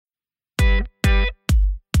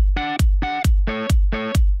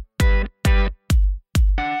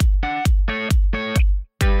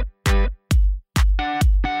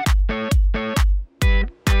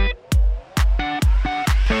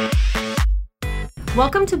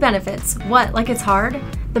Welcome to Benefits, What, Like It's Hard?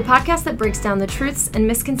 The podcast that breaks down the truths and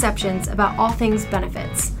misconceptions about all things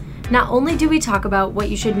benefits. Not only do we talk about what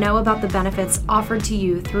you should know about the benefits offered to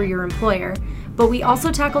you through your employer, but we also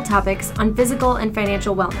tackle topics on physical and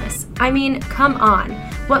financial wellness. I mean, come on,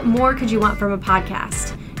 what more could you want from a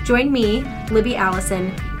podcast? Join me, Libby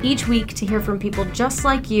Allison, each week to hear from people just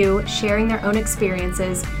like you sharing their own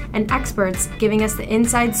experiences and experts giving us the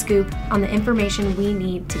inside scoop on the information we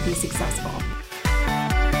need to be successful.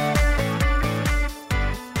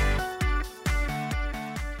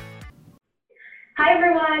 Hi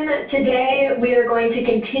everyone, today we are going to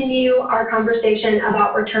continue our conversation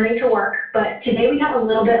about returning to work, but today we have a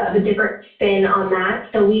little bit of a different spin on that.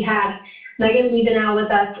 So we have Megan Liebenau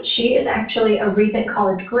with us. She is actually a recent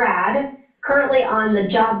college grad, currently on the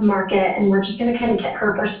job market, and we're just going to kind of get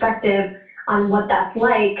her perspective on what that's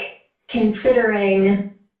like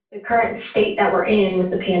considering the current state that we're in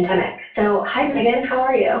with the pandemic. So hi Megan, how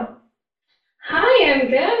are you? Hi, I'm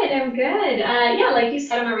good. Yeah, like you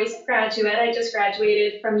said, I'm a recent graduate. I just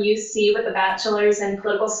graduated from UC with a bachelor's in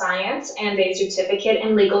political science and a certificate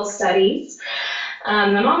in legal studies.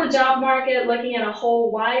 I'm on the job market looking at a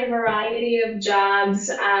whole wide variety of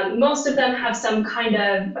jobs. Most of them have some kind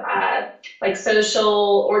of like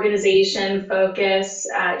social organization focus,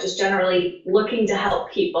 just generally looking to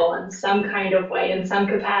help people in some kind of way, in some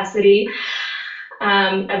capacity.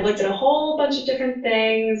 I've looked at a whole bunch of different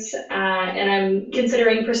things, and I'm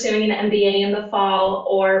considering pursuing an MBA in the fall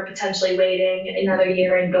or potentially waiting another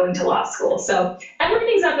year and going to law school. So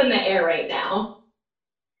everything's up in the air right now.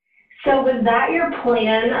 So was that your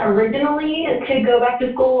plan originally to go back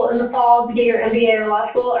to school in the fall to get your MBA or law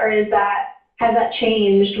school, or has that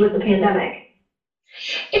changed with the pandemic?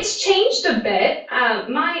 It's changed a bit.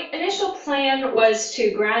 My initial plan was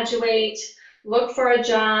to graduate, look for a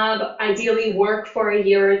job, ideally work for a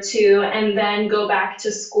year or two, and then go back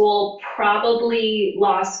to school, probably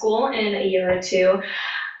law school in a year or two.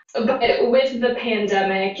 But with the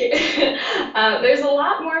pandemic, there's a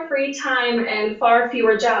lot more free time and far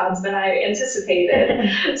fewer jobs than I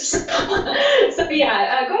anticipated. So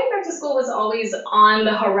yeah, going back to school was always on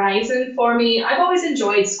the horizon for me. I've always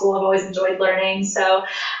enjoyed school. I've always enjoyed learning. So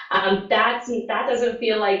that doesn't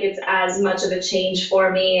feel like it's as much of a change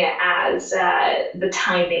for me as the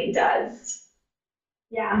timing does.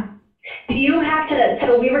 Yeah. Do you have to,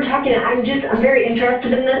 so we were talking, I'm very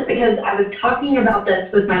interested in this because I was talking about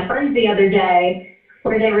this with my friends the other day,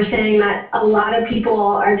 where they were saying that a lot of people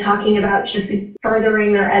are talking about just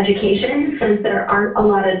furthering their education since there aren't a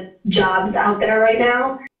lot of jobs out there right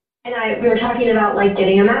now. And we were talking about like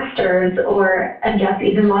getting a master's or I guess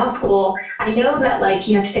even law school. I know that like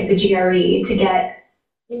you have to take the GRE to get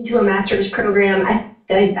into a master's program.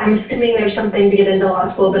 I'm assuming there's something to get into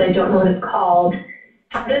law school, but I don't know what it's called.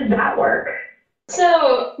 How does that work?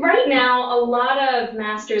 So right now, a lot of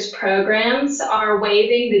master's programs are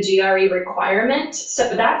waiving the GRE requirement.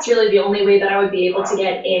 So that's really the only way that I would be able to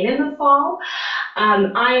get in the fall.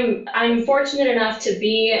 I'm fortunate enough to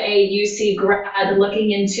be a UC grad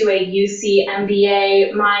looking into a UC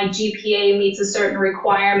MBA. My GPA meets a certain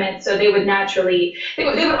requirement, so they would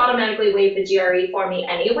automatically waive the GRE for me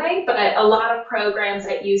anyway. But a lot of programs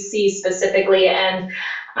at UC specifically and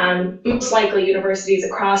most likely universities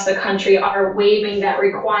across the country are waiving that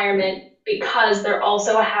requirement because they're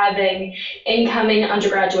also having incoming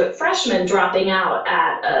undergraduate freshmen dropping out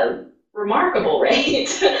at a remarkable rate.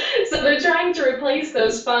 So they're trying to replace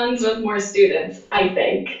those funds with more students, I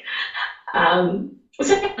think. So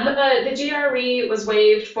the GRE was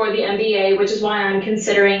waived for the MBA, which is why I'm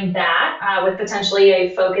considering that with potentially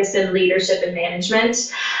a focus in leadership and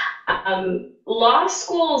management. Law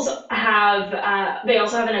schools they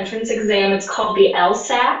also have an entrance exam. It's called the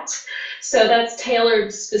LSAT. So that's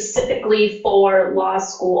tailored specifically for law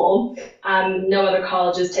school. No other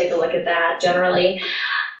colleges take a look at that generally.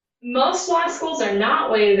 Most law schools are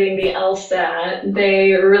not waiving the LSAT.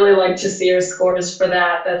 They really like to see your scores for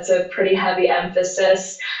that. That's a pretty heavy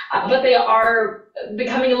emphasis. But they are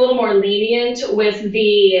becoming a little more lenient with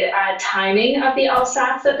the timing of the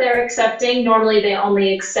LSATs that they're accepting. Normally, they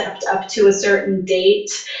only accept up to a certain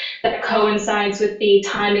date that coincides with the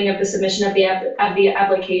timing of the submission of the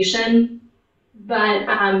application. But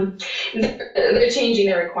they're changing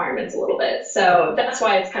their requirements a little bit. So that's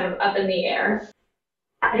why it's kind of up in the air.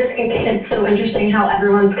 I just think it's so interesting how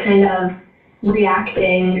everyone's kind of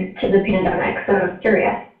reacting to the pandemic. So I'm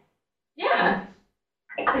curious. Yeah.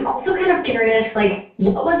 I'm also kind of curious, like,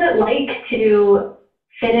 what was it like to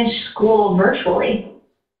finish school virtually?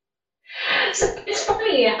 So it's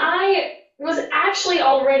funny. I was actually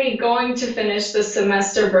already going to finish the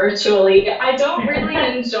semester virtually. I don't really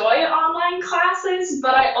enjoy online classes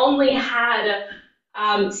only had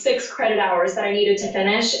 6 credit hours that I needed to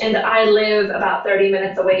finish, and I live about 30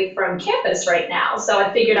 minutes away from campus right now. So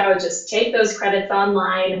I figured I would just take those credits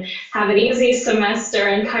online, have an easy semester,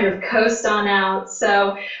 and kind of coast on out.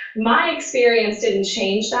 So my experience didn't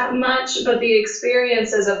change that much, but the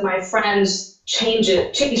experiences of my friends changed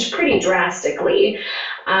pretty drastically.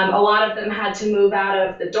 A lot of them had to move out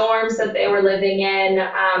of the dorms that they were living in.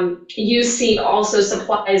 UC also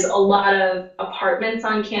supplies a lot of apartments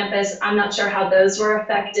on campus. I'm not sure how those were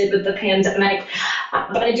affected with the pandemic,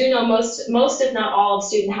 but I do know most, if not all, of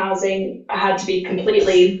student housing had to be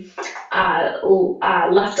completely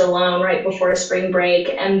left alone right before spring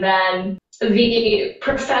break. And then the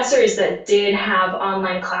professors that did have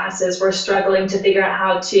online classes were struggling to figure out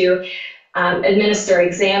how to administer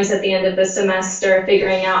exams at the end of the semester,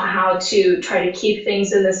 figuring out how to try to keep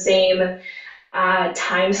things in the same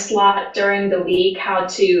time slot during the week, how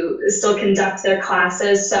to still conduct their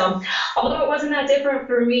classes. So although it wasn't that different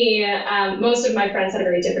for me, most of my friends had a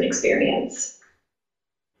very different experience.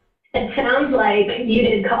 It sounds like you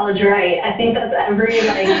did college right. I think that's everyone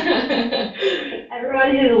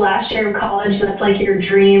who's last year of college, that's like your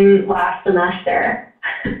dream last semester.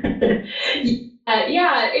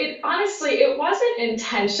 Yeah, it wasn't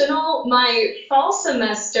intentional. My fall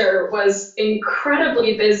semester was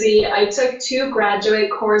incredibly busy. I took 2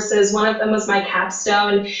 graduate courses. One of them was my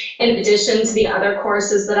capstone, in addition to the other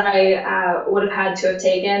courses that I would have had to have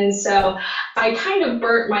taken. So I kind of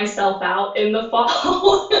burnt myself out in the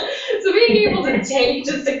fall. So being able to take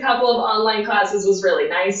just a couple of online classes was really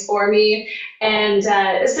nice for me. And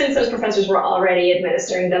since those professors were already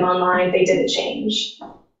administering them online, they didn't change.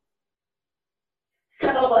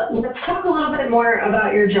 So let's talk a little bit more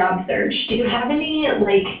about your job search. Do you have any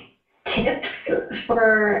tips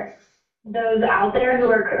for those out there who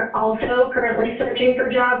are also currently searching for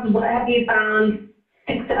jobs? What have you found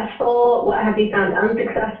successful? What have you found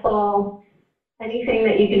unsuccessful? Anything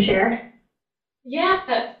that you can share? Yeah,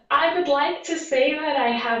 I would like to say that I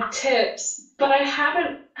have tips, but I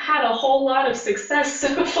haven't had a whole lot of success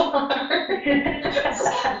so far.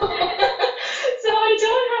 So I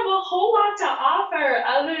don't have a whole lot to offer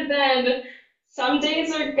other than some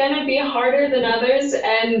days are going to be harder than others,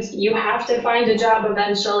 and you have to find a job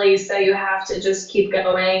eventually. So you have to just keep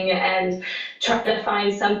going and try to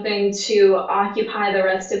find something to occupy the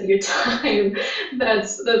rest of your time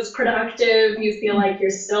that's productive. You feel like you're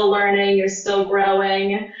still learning, you're still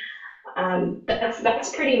growing. That's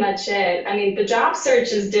pretty much it. I mean, the job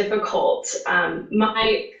search is difficult.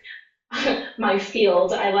 My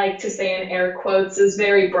field, I like to say in air quotes, is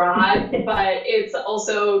very broad, but it's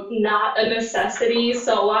also not a necessity.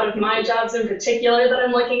 So a lot of my jobs in particular that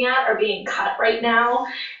I'm looking at are being cut right now,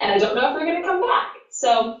 and I don't know if they're going to come back.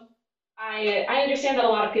 So I understand that a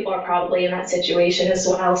lot of people are probably in that situation as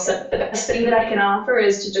well. So the best thing that I can offer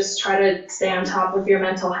is to just try to stay on top of your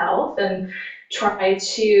mental health and try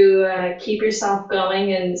to keep yourself going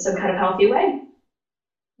in some kind of healthy way.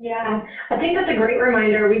 Yeah, I think that's a great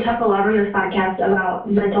reminder. We talk a lot on this podcast about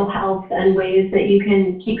mental health and ways that you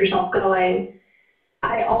can keep yourself going.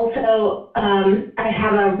 I also, I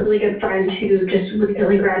have a really good friend who just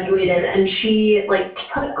recently graduated, and she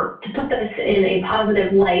to put this in a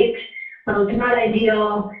positive light. Well, it's not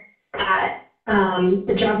ideal that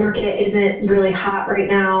the job market isn't really hot right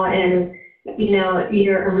now, and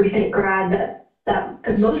you're a recent grad that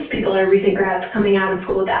most people are recent grads coming out of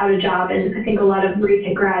school without a job, and I think a lot of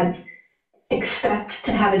recent grads expect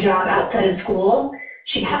to have a job outside of school.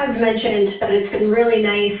 She has mentioned that it's been really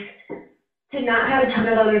nice to not have a ton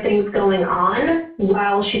of other things going on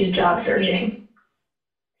while she's job searching.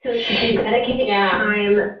 So she can dedicate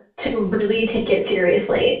time to really take it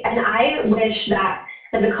seriously. And I wish that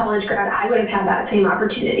as a college grad, I would have had that same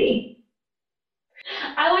opportunity.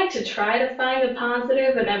 I like to try to find the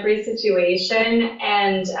positive in every situation,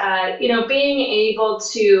 and being able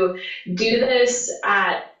to do this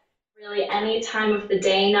at really any time of the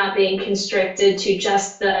day, not being constricted to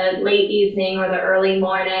just the late evening or the early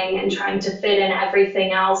morning, and trying to fit in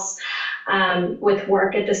everything else with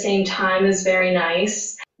work at the same time is very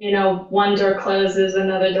nice. One door closes,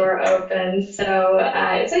 another door opens. So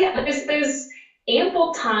yeah, there's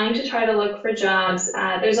ample time to try to look for jobs.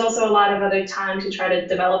 There's also a lot of other time to try to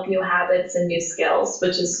develop new habits and new skills,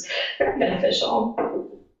 which is very beneficial.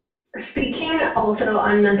 Speaking also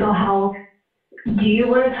on mental health, do you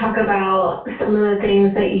want to talk about some of the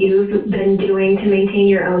things that you've been doing to maintain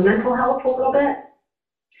your own mental health a little bit?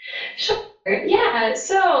 Sure. Yeah.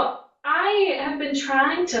 So I have been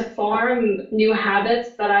trying to form new habits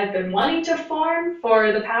that I've been wanting to form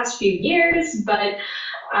for the past few years, but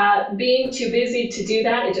Being too busy to do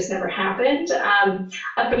that, it just never happened.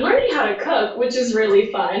 I've been learning how to cook, which is really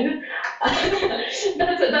fun.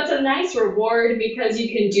 That's a nice reward because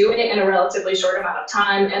you can do it in a relatively short amount of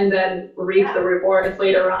time and then reap the reward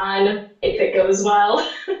later on if it goes well.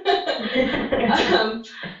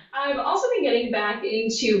 I've also been getting back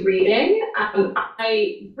into reading.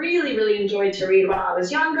 I really, really enjoyed to read when I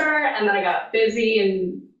was younger, and then I got busy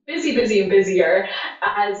and busier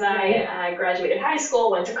as I graduated high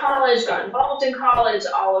school, went to college, got involved in college,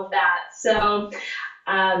 all of that. So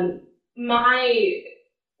my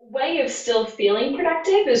way of still feeling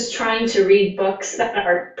productive is trying to read books that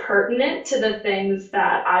are pertinent to the things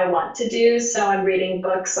that I want to do. So I'm reading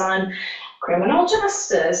books on criminal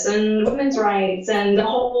justice and women's rights and a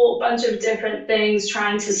whole bunch of different things,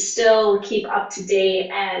 trying to still keep up to date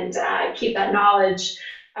and keep that knowledge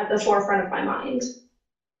at the forefront of my mind.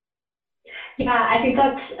 Yeah, I think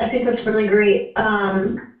that's really great.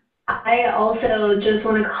 I also just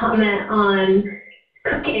want to comment on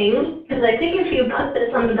cooking, because I think if you put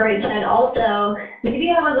this on the bright side also, maybe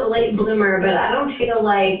I was a late bloomer, but I don't feel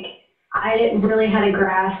like I really had a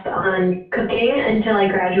grasp on cooking until I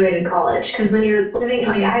graduated college. Because when you're living,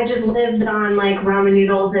 like I just lived on like ramen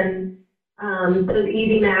noodles and those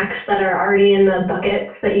Easy Macs that are already in the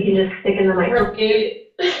buckets that you can just stick in the microwave.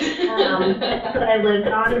 That's what I lived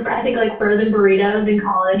on. I think like frozen burritos in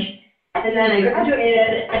college. And then I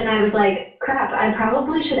graduated and I was like, crap, I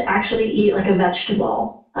probably should actually eat like a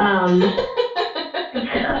vegetable.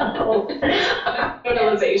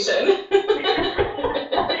 Fertilization.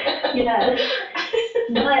 Yes.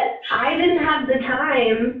 But I didn't have the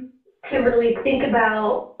time to really think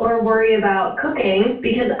about or worry about cooking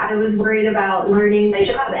because I was worried about learning my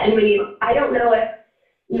job. And I don't know if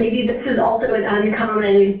maybe this is also an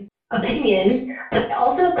uncommon opinion, but I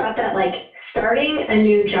also thought that like starting a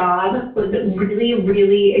new job was really,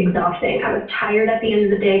 really exhausting. I was tired at the end of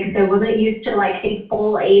the day because I wasn't used to like a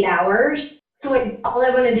full 8 hours. So all I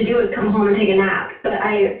wanted to do was come home and take a nap. But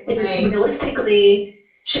I realistically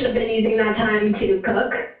should have been using that time to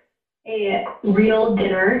cook a real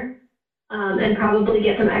dinner and probably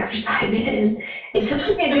get some exercise in. It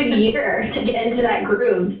took me a good year to get into that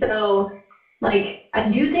groove. So like, I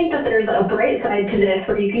do think that there's a bright side to this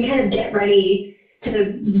where you can kind of get ready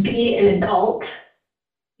to be an adult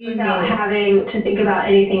without having to think about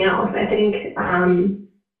anything else. I think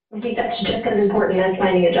that's just as important as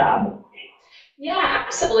finding a job. Yeah,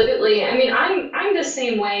 absolutely. I mean, I'm the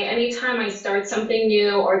same way. Anytime I start something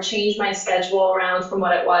new or change my schedule around from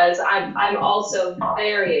what it was, I'm also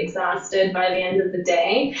very exhausted by the end of the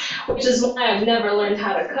day, which is why I've never learned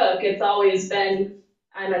how to cook. It's always been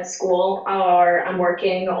I'm at school or I'm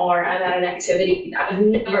working or I'm at an activity. I've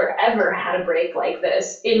never, ever had a break like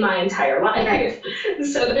this in my entire life.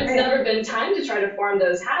 So there's never been time to try to form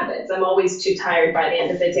those habits. I'm always too tired by the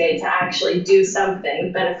end of the day to actually do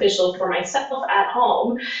something beneficial for myself at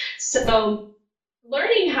home. So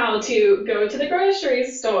learning how to go to the grocery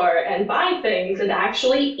store and buy things and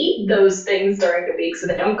actually eat those things during the week so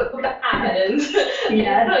they don't go bad and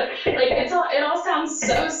it all sounds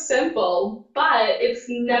so simple, but it's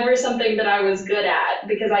never something that I was good at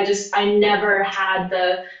because I never had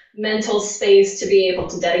the mental space to be able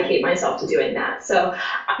to dedicate myself to doing that. So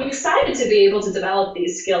I'm excited to be able to develop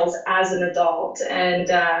these skills as an adult, and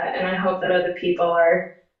I hope that other people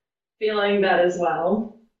are feeling that as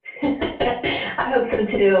well. I hope so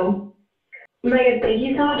too. Megan, thank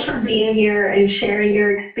you so much for being here and sharing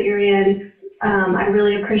your experience. I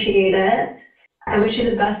really appreciate it. I wish you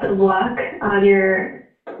the best of luck on your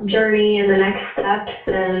journey and the next steps.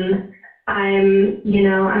 And I'm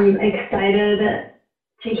excited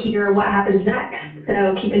to hear what happens next.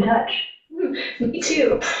 So keep in touch. Me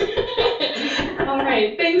too. All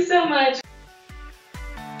right. Thanks so much.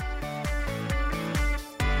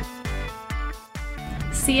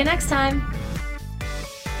 See you next time.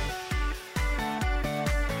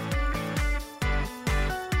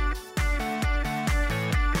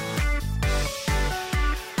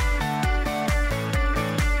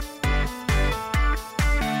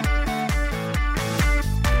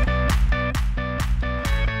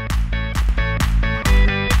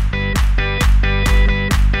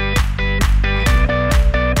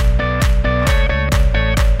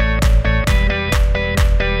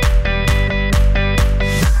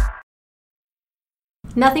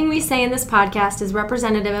 Nothing we say in this podcast is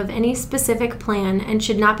representative of any specific plan and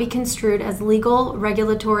should not be construed as legal,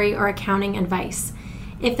 regulatory, or accounting advice.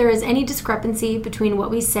 If there is any discrepancy between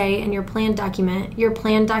what we say and your plan document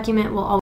will always